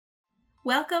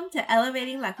Welcome to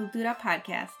Elevating La Cultura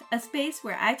podcast, a space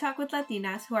where I talk with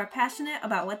Latinas who are passionate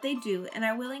about what they do and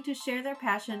are willing to share their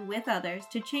passion with others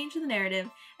to change the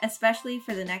narrative, especially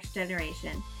for the next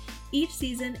generation. Each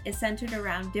season is centered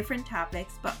around different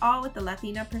topics, but all with the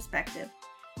Latina perspective.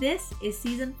 This is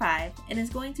season 5 and is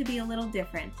going to be a little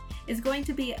different. It's going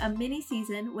to be a mini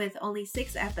season with only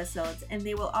 6 episodes, and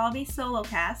they will all be solo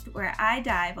cast where I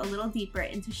dive a little deeper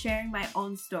into sharing my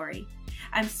own story.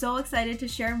 I'm so excited to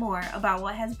share more about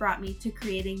what has brought me to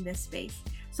creating this space.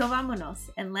 So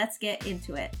vámonos, and let's get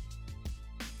into it.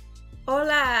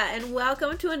 Hola, and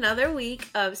welcome to another week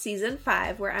of season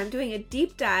 5, where I'm doing a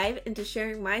deep dive into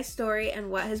sharing my story and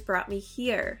what has brought me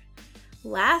here.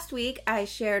 Last week, I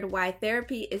shared why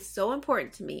therapy is so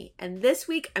important to me, and this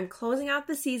week I'm closing out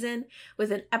the season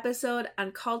with an episode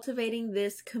on cultivating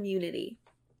this community.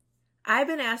 I've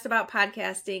been asked about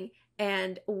podcasting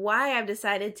and why I've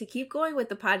decided to keep going with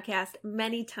the podcast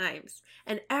many times.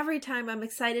 And every time I'm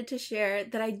excited to share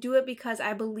that I do it because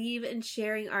I believe in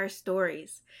sharing our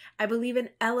stories. I believe in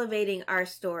elevating our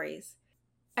stories.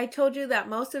 I told you that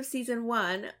most of season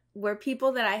 1 were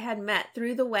people that I had met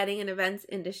through the wedding and events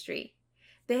industry.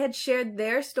 They had shared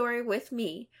their story with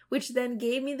me, which then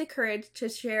gave me the courage to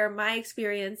share my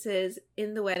experiences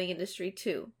in the wedding industry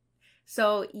too.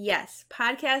 So yes,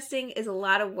 podcasting is a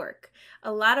lot of work.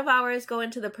 A lot of hours go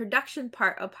into the production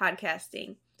part of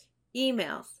podcasting.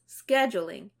 Emails,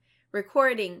 scheduling,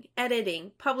 recording,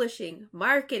 editing, publishing,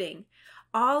 marketing.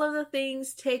 All of the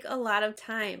things take a lot of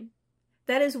time.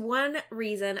 That is one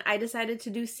reason I decided to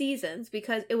do seasons,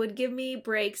 because it would give me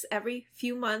breaks every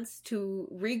few months to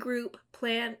regroup,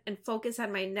 plan, and focus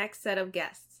on my next set of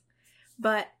guests.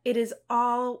 But it is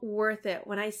all worth it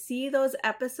when I see those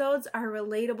episodes are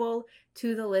relatable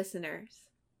to the listeners.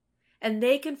 And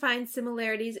they can find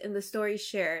similarities in the stories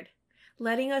shared,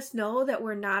 letting us know that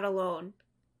we're not alone.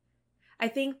 I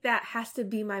think that has to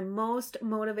be my most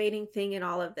motivating thing in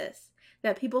all of this,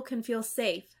 that people can feel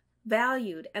safe,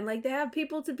 valued, and like they have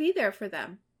people to be there for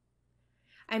them.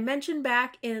 I mentioned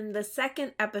back in the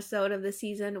second episode of the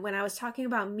season when I was talking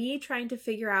about me trying to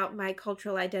figure out my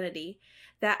cultural identity,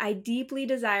 that I deeply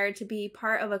desired to be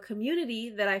part of a community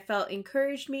that I felt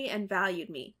encouraged me and valued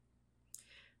me.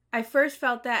 I first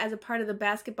felt that as a part of the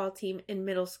basketball team in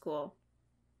middle school.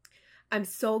 I'm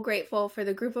so grateful for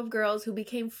the group of girls who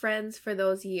became friends for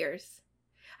those years.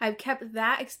 I've kept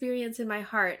that experience in my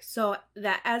heart so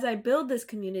that as I build this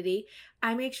community,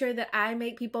 I make sure that I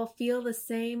make people feel the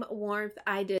same warmth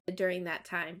I did during that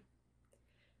time.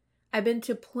 I've been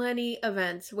to plenty of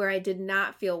events where I did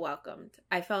not feel welcomed.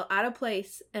 I felt out of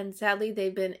place, and sadly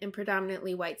they've been in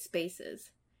predominantly white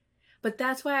spaces. But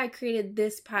that's why I created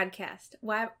this podcast,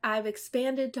 why I've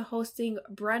expanded to hosting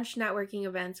brunch networking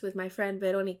events with my friend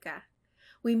Veronica.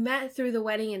 We met through the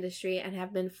wedding industry and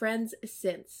have been friends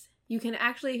since. You can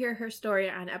actually hear her story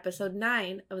on episode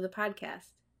 9 of the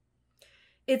podcast.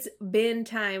 It's been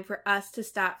time for us to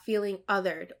stop feeling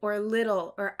othered or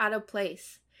little or out of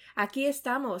place. Aquí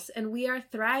estamos, and we are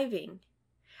thriving.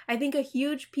 I think a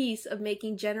huge piece of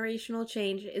making generational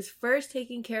change is first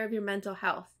taking care of your mental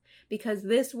health, because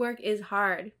this work is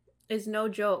hard, is no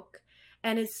joke,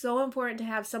 and it's so important to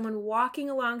have someone walking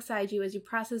alongside you as you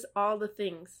process all the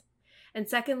things. And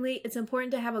secondly, it's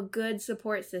important to have a good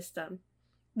support system.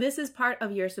 This is part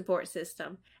of your support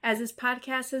system. As this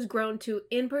podcast has grown to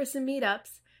in-person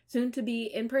meetups, soon to be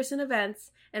in-person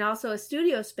events, and also a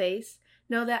studio space,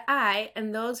 know that I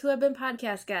and those who have been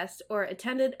podcast guests or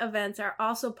attended events are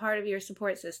also part of your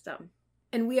support system.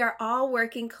 And we are all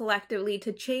working collectively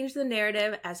to change the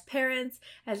narrative as parents,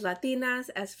 as Latinas,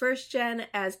 as first gen,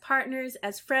 as partners,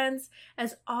 as friends,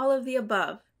 as all of the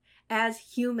above, as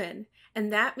human.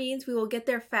 And that means we will get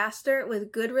there faster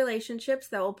with good relationships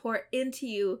that will pour into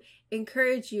you,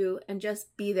 encourage you, and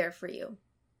just be there for you.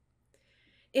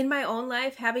 In my own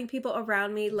life, having people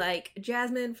around me like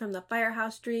Jasmine from the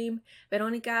Firehouse Dream,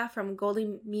 Veronica from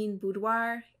Golden Mean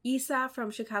Boudoir, Isa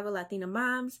from Chicago Latina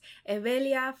Moms,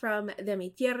 Evelia from De Mi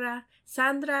Tierra,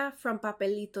 Sandra from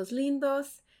Papelitos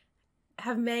Lindos,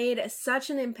 have made such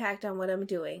an impact on what I'm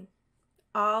doing.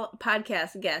 All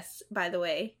podcast guests, by the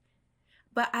way.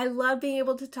 But I love being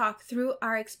able to talk through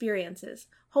our experiences,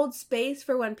 hold space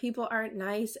for when people aren't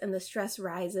nice and the stress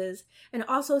rises, and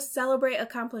also celebrate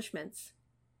accomplishments.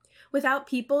 Without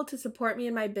people to support me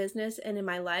in my business and in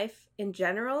my life in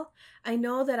general, I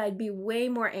know that I'd be way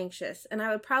more anxious, and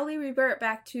I would probably revert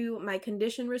back to my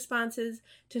conditioned responses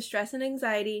to stress and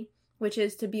anxiety, which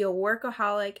is to be a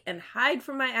workaholic and hide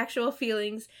from my actual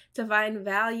feelings to find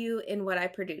value in what I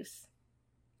produce.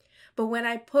 But when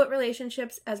I put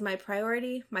relationships as my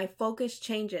priority, my focus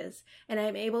changes, and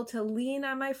I'm able to lean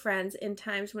on my friends in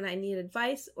times when I need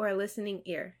advice or a listening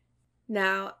ear.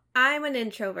 Now, I'm an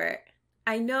introvert.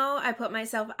 I know I put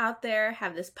myself out there,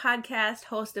 have this podcast,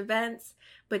 host events,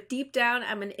 but deep down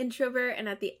I'm an introvert, and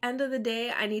at the end of the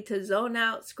day, I need to zone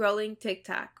out scrolling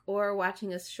TikTok or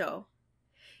watching a show.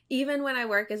 Even when I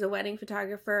work as a wedding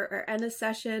photographer or end a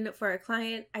session for a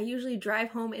client, I usually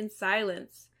drive home in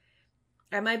silence.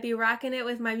 I might be rocking it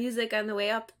with my music on the way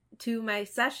up to my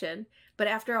session, but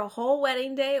after a whole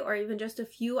wedding day or even just a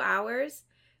few hours,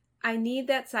 I need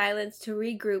that silence to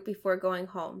regroup before going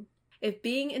home. If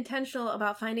being intentional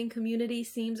about finding community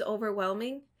seems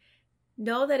overwhelming,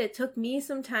 know that it took me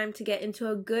some time to get into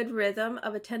a good rhythm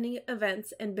of attending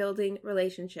events and building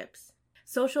relationships.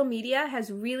 Social media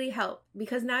has really helped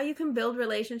because now you can build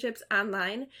relationships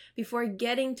online before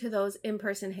getting to those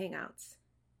in-person hangouts.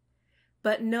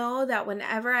 But know that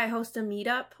whenever I host a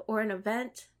meetup or an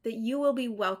event, that you will be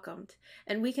welcomed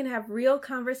and we can have real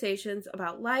conversations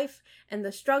about life and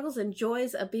the struggles and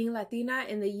joys of being Latina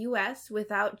in the US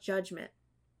without judgment.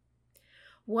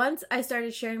 Once I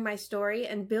started sharing my story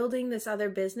and building this other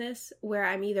business where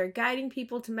I'm either guiding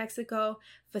people to Mexico,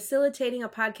 facilitating a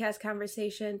podcast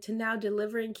conversation, to now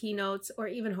delivering keynotes or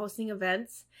even hosting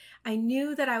events, I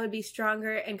knew that I would be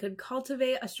stronger and could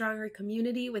cultivate a stronger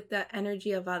community with the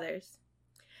energy of others.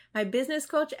 My business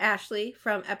coach, Ashley,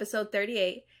 from episode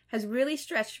 38, has really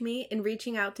stretched me in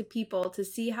reaching out to people to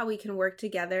see how we can work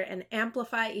together and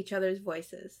amplify each other's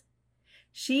voices.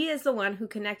 She is the one who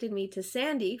connected me to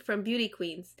Sandy from Beauty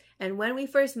Queens, and when we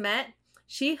first met,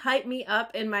 she hyped me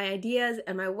up in my ideas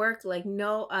and my work like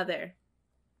no other.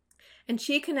 And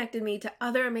she connected me to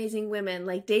other amazing women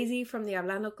like Daisy from the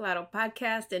Hablando Claro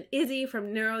podcast and Izzy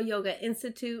from Neuro Yoga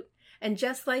Institute. And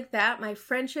just like that, my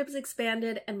friendships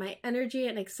expanded and my energy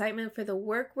and excitement for the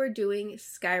work we're doing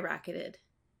skyrocketed.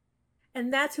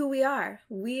 And that's who we are.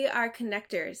 We are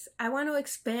connectors. I want to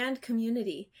expand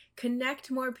community,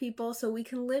 connect more people so we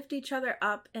can lift each other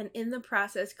up and in the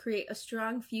process create a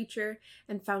strong future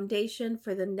and foundation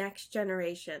for the next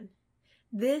generation.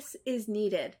 This is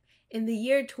needed. In the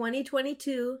year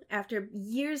 2022, after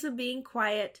years of being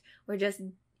quiet or just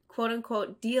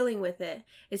quote-unquote dealing with it,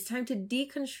 it's time to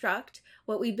deconstruct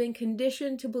what we've been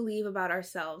conditioned to believe about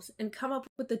ourselves and come up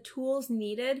with the tools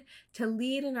needed to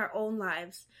lead in our own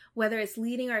lives, whether it's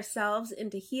leading ourselves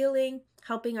into healing,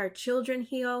 helping our children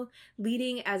heal,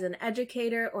 leading as an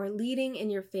educator, or leading in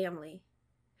your family.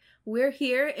 We're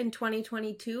here in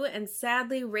 2022, and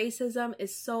sadly, racism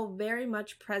is so very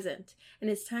much present, and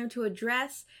it's time to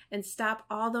address and stop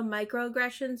all the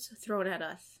microaggressions thrown at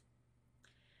us.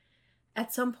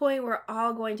 At some point, we're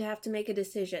all going to have to make a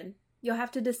decision. You'll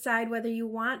have to decide whether you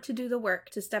want to do the work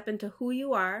to step into who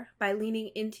you are by leaning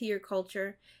into your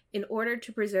culture in order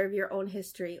to preserve your own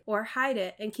history, or hide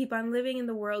it and keep on living in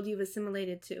the world you've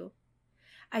assimilated to.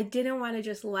 I didn't want to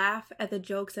just laugh at the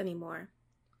jokes anymore.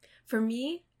 For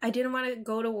me, I didn't want to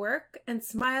go to work and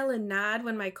smile and nod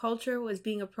when my culture was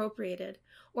being appropriated,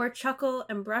 or chuckle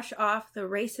and brush off the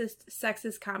racist,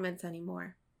 sexist comments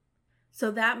anymore. So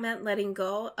that meant letting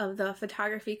go of the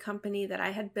photography company that I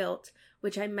had built,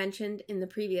 which I mentioned in the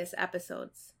previous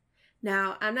episodes.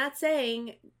 Now, I'm not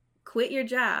saying quit your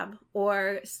job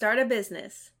or start a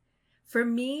business. For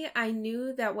me, I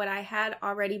knew that what I had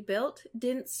already built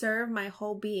didn't serve my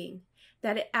whole being,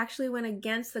 that it actually went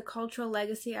against the cultural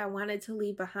legacy I wanted to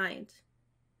leave behind.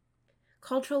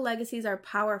 Cultural legacies are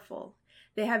powerful.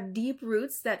 They have deep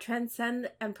roots that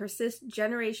transcend and persist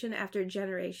generation after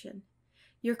generation.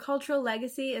 Your cultural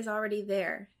legacy is already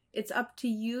there. It's up to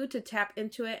you to tap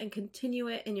into it and continue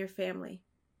it in your family.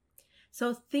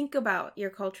 So think about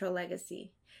your cultural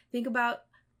legacy. Think about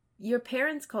your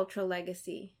parents' cultural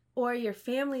legacy or your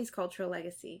family's cultural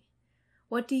legacy.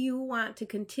 What do you want to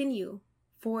continue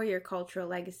for your cultural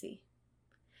legacy?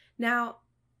 Now,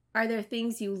 are there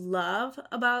things you love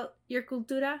about your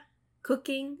cultura?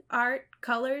 Cooking, art,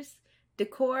 colors,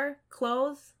 decor,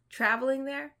 clothes, traveling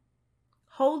there?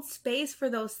 Hold space for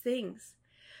those things.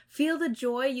 Feel the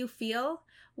joy you feel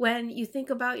when you think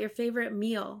about your favorite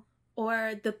meal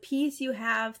or the peace you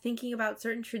have thinking about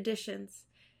certain traditions.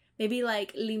 Maybe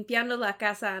like limpiando la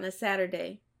casa on a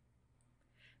Saturday.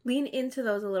 Lean into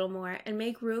those a little more and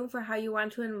make room for how you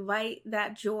want to invite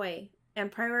that joy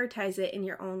and prioritize it in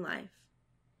your own life.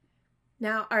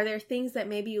 Now, are there things that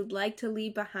maybe you'd like to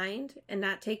leave behind and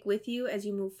not take with you as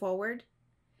you move forward?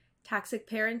 Toxic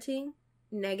parenting?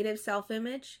 Negative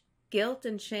self-image, guilt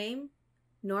and shame,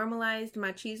 normalized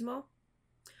machismo.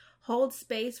 Hold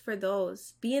space for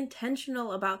those. Be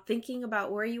intentional about thinking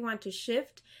about where you want to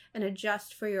shift and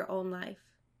adjust for your own life.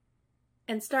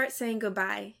 and start saying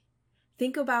goodbye.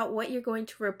 Think about what you're going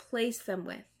to replace them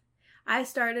with. I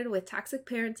started with toxic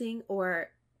parenting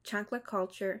or chancla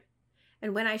culture.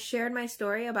 And when I shared my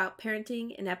story about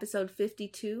parenting in episode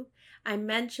 52, I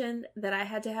mentioned that I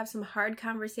had to have some hard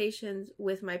conversations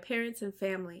with my parents and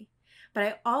family. But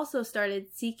I also started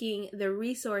seeking the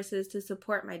resources to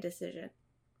support my decision.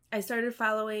 I started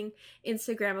following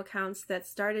Instagram accounts that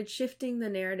started shifting the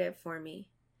narrative for me.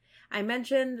 I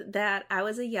mentioned that I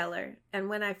was a yeller, and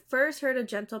when I first heard of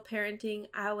gentle parenting,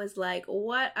 I was like,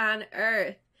 what on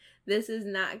earth? This is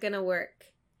not gonna work.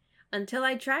 Until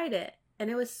I tried it, and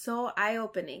it was so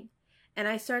eye-opening, and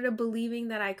I started believing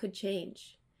that I could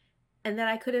change, and that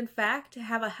I could in fact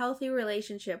have a healthy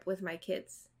relationship with my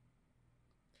kids.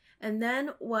 And then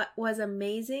what was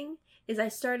amazing is I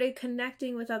started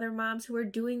connecting with other moms who were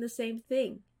doing the same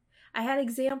thing. I had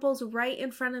examples right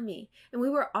in front of me, and we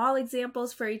were all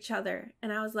examples for each other.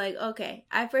 And I was like, okay,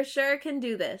 I for sure can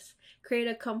do this. Create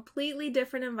a completely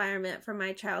different environment from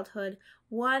my childhood,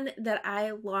 one that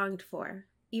I longed for,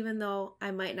 even though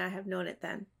I might not have known it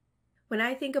then. When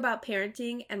I think about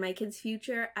parenting and my kids'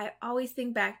 future, I always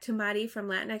think back to Mari from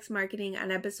Latinx Marketing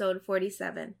on episode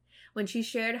 47, when she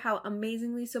shared how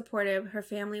amazingly supportive her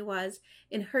family was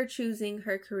in her choosing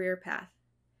her career path.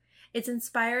 It's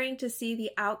inspiring to see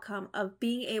the outcome of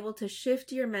being able to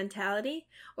shift your mentality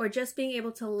or just being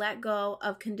able to let go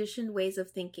of conditioned ways of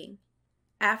thinking.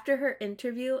 After her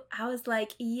interview, I was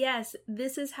like, yes,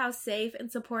 this is how safe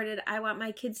and supported I want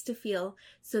my kids to feel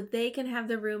so they can have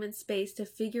the room and space to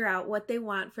figure out what they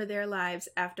want for their lives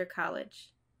after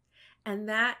college. And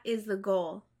that is the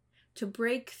goal, to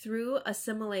break through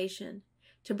assimilation,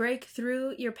 to break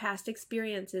through your past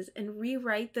experiences and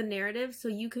rewrite the narrative so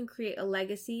you can create a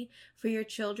legacy for your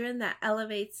children that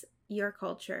elevates your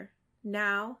culture,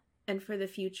 now and for the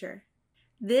future.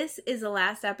 This is the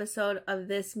last episode of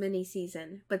this mini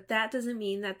season, but that doesn't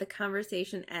mean that the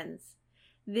conversation ends.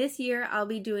 This year, I'll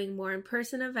be doing more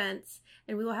in-person events,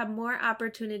 and we will have more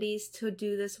opportunities to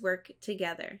do this work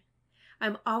together.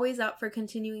 I'm always up for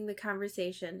continuing the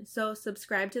conversation, so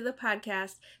subscribe to the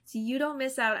podcast so you don't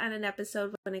miss out on an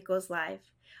episode when it goes live.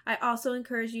 I also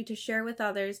encourage you to share with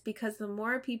others because the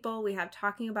more people we have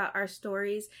talking about our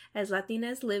stories as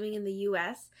Latinas living in the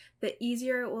U.S., the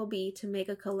easier it will be to make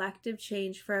a collective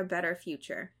change for a better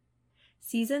future.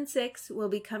 Season 6 will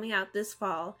be coming out this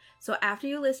fall, so after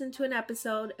you listen to an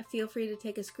episode, feel free to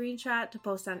take a screenshot to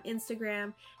post on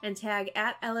Instagram and tag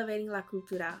 @Elevating La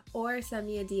Cultura or send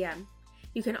me a DM.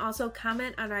 You can also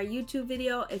comment on our YouTube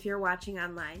video if you're watching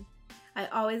online. I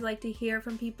always like to hear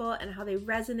from people and how they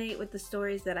resonate with the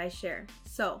stories that I share.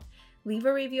 So, leave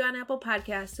a review on Apple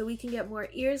Podcasts so we can get more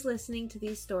ears listening to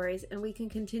these stories and we can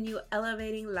continue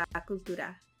elevating la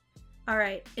cultura.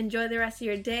 Alright, enjoy the rest of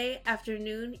your day,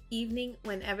 afternoon, evening,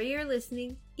 whenever you're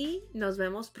listening, y nos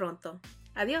vemos pronto.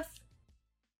 Adiós!